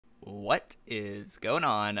What is going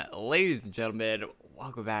on, ladies and gentlemen?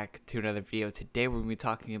 Welcome back to another video. Today we're going to be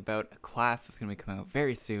talking about a class that's going to be coming out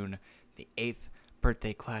very soon, the 8th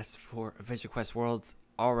birthday class for Vision Quest Worlds.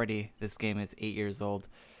 Already, this game is 8 years old.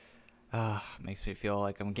 Makes me feel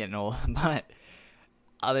like I'm getting old, but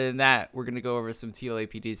other than that, we're going to go over some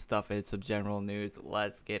TLAPD stuff and some general news.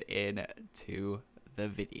 Let's get into the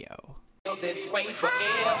video. This way forever.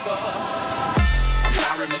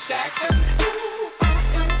 I'm in the Jackson.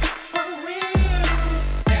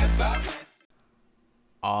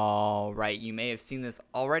 Alright, you may have seen this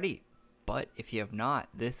already, but if you have not,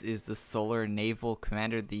 this is the Solar Naval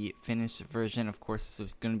Commander, the finished version. Of course, this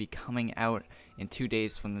is going to be coming out in 2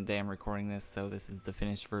 days from the day I'm recording this, so this is the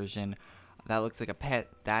finished version. That looks like a pet.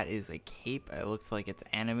 That is a cape. It looks like it's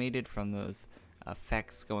animated from those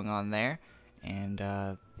effects going on there. And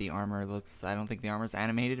the armor looks, I don't think the armor is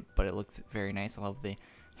animated, but it looks very nice. I love the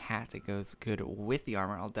hat. It goes good with the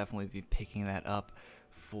armor. I'll definitely be picking that up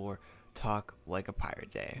for Talk Like a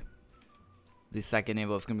Pirate Day. The second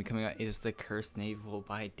naval that's going to be coming out is the Cursed Naval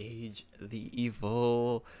by Dage the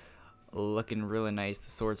Evil. Looking really nice.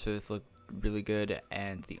 The swords for this look really good,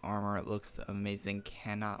 and the armor looks amazing.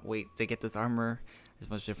 Cannot wait to get this armor. There's a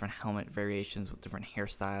bunch of different helmet variations with different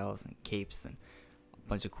hairstyles and capes and a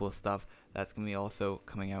bunch of cool stuff. That's going to be also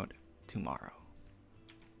coming out tomorrow.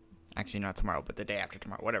 Actually, not tomorrow, but the day after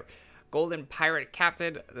tomorrow. Whatever. Golden Pirate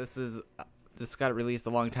Captain. This got released a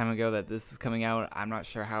long time ago that this is coming out. I'm not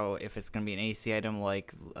sure if it's going to be an AC item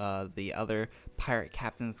like the other Pirate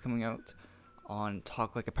Captains coming out on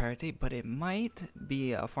Talk Like a Pirate Day, but it might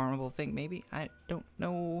be a farmable thing, maybe. I don't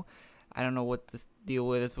know. I don't know what this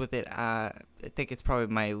deal is with it. I think it's probably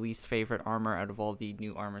my least favorite armor out of all the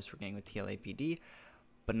new armors we're getting with TLAPD,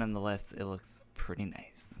 but nonetheless, it looks pretty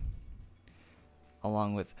nice.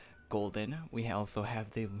 Along with Golden, we also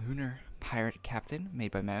have the Lunar Pirate Captain,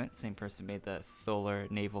 made by Mammoth. Same person made the Solar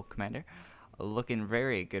Naval Commander. Looking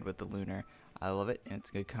very good with the Lunar. I love it, and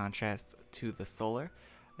it's good contrast to the Solar.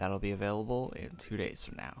 That'll be available in 2 days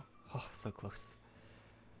from now. Oh, so close.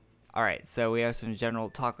 Alright, so we have some general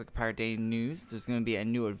Talk Like a Pirate Day news. There's going to be a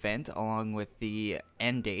new event along with the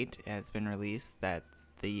end date has been released that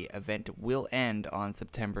the event will end on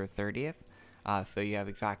September 30th. So you have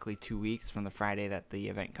exactly 2 weeks from the Friday that the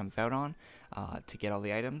event comes out on to get all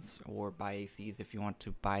the items, or buy these if you want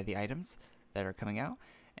to buy the items that are coming out.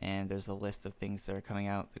 And there's a list of things that are coming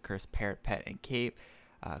out: the Cursed Parrot Pet and Cape,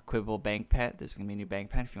 Quibble Bank Pet. There's going to be a new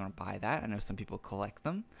Bank Pet if you want to buy that. I know some people collect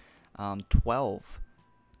them. 12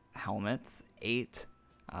 helmets, 8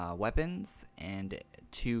 weapons, and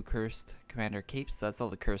 2 Cursed Commander Capes. So that's all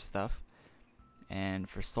the cursed stuff. And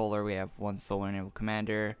for Solar, we have 1 Solar Naval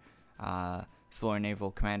Commander, Solar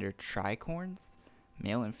Naval Commander Tricorns,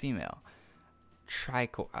 male and female. I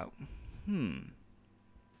don't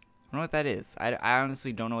know what that is. I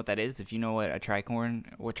honestly don't know what that is. If you know what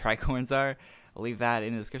tricorns are, leave that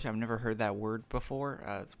in the description. I've never heard that word before.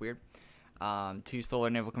 It's weird. 2 Solar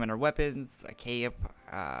Naval Commander weapons, a cape,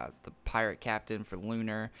 the Pirate Captain for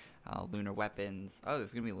Lunar, lunar weapons. Oh,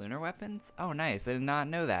 there's gonna be lunar weapons? Oh, nice. I did not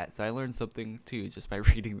know that. So I learned something too just by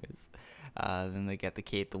reading this. Then they get the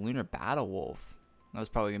cape, the Lunar Battle Wolf. That was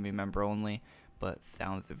probably gonna be member only, but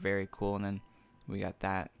sounds very cool. And then we got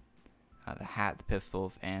that, the hat, the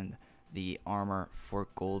pistols, and the armor for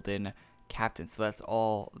Golden Captain. So that's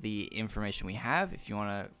all the information we have. If you want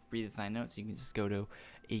to read the design notes, you can just go to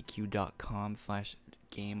aq.com/game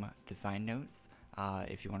design notes.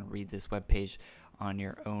 If you want to read this webpage on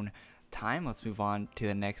your own time. Let's move on to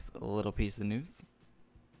the next little piece of news.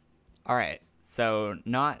 Alright, so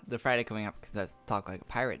not the Friday coming up because that's Talk Like a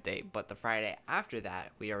Pirate Day, but the Friday after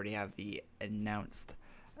that, we already have the announced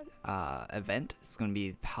event. It's going to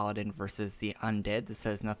be Paladin versus the Undead. This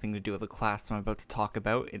has nothing to do with the class I'm about to talk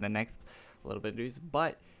about in the next little bit of news,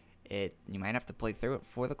 but you might have to play through it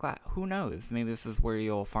for the class. Who knows? Maybe this is where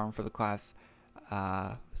you'll farm for the class.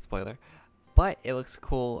 Spoiler. But it looks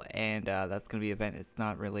cool, and that's going to be an event. It's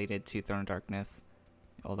not related to Throne of Darkness,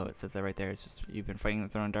 although it says that right there. It's just you've been fighting the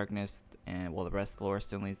Throne of Darkness, and while the rest of the lore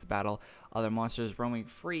still leads the battle, other monsters roaming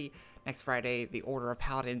free. Next Friday, the Order of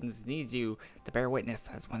Paladins needs you to bear witness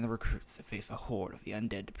as one of the recruits to face a horde of the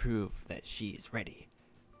undead to prove that she is ready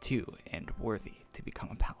to and worthy to become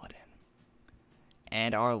a paladin.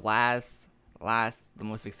 And our last, the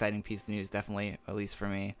most exciting piece of news, definitely, at least for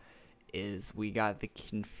me, is we got the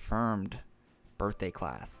confirmed birthday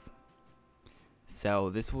class. So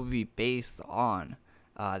this will be based on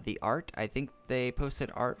the art. I think they posted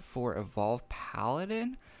art for Evolved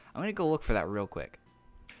Paladin. I'm gonna go look for that real quick.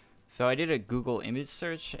 So I did a Google image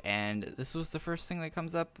search, and this was the first thing that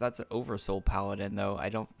comes up. That's an Oversoul Paladin, though. I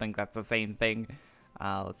don't think that's the same thing.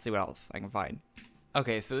 Let's see what else I can find.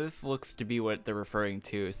 Okay, so this looks to be what they're referring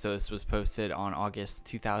to. So this was posted on August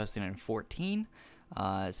 2014.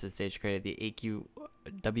 It says Sage created the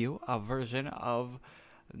AQW version of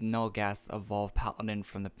Null Gas Evolved Paladin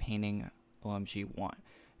from the painting OMG1.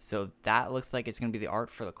 So that looks like it's going to be the art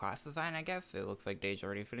for the class design, I guess. It looks like Dage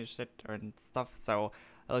already finished it and stuff. So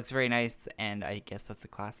it looks very nice, and I guess that's the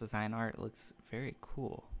class design art. It looks very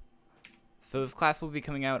cool. So this class will be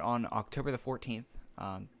coming out on October the 14th.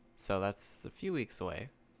 So that's a few weeks away.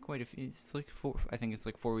 Quite a few. It's like I think it's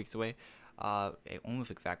like 4 weeks away.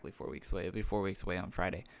 Almost exactly 4 weeks away. It'll be 4 weeks away on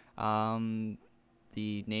Friday.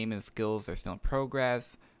 The name and skills are still in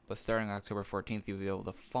progress, but starting October 14th, you'll be able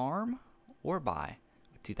to farm or buy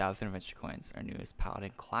with 2,000 adventure coins, our newest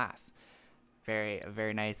Paladin class. Very,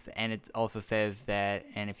 very nice. And it also says that,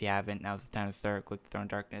 and if you haven't, now's the time to start. Click the Throne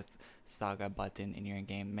Darkness Saga button in your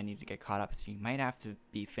in-game menu to get caught up. So you might have to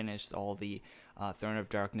be finished all the Throne of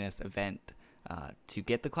Darkness event to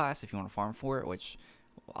get the class if you want to farm for it, which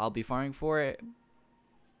I'll be farming for it.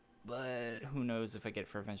 But who knows if I get it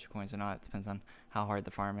for adventure coins or not. It depends on how hard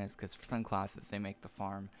the farm is, because for some classes they make the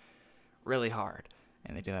farm really hard,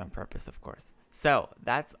 and they do that on purpose, of course. So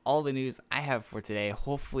that's all the news I have for today.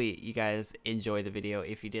 Hopefully you guys enjoyed the video.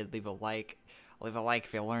 If you did, leave a like. Leave a like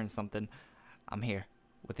if you learned something. I'm here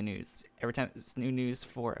with the news. Every time there's new news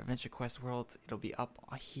for Adventure Quest Worlds, it'll be up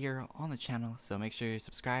here on the channel. So make sure you're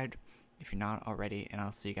subscribed if you're not already, and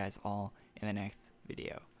I'll see you guys all in the next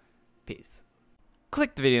video. Peace.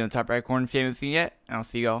 Click the video in the top right corner if you haven't seen it yet, and I'll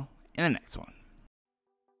see you all in the next one.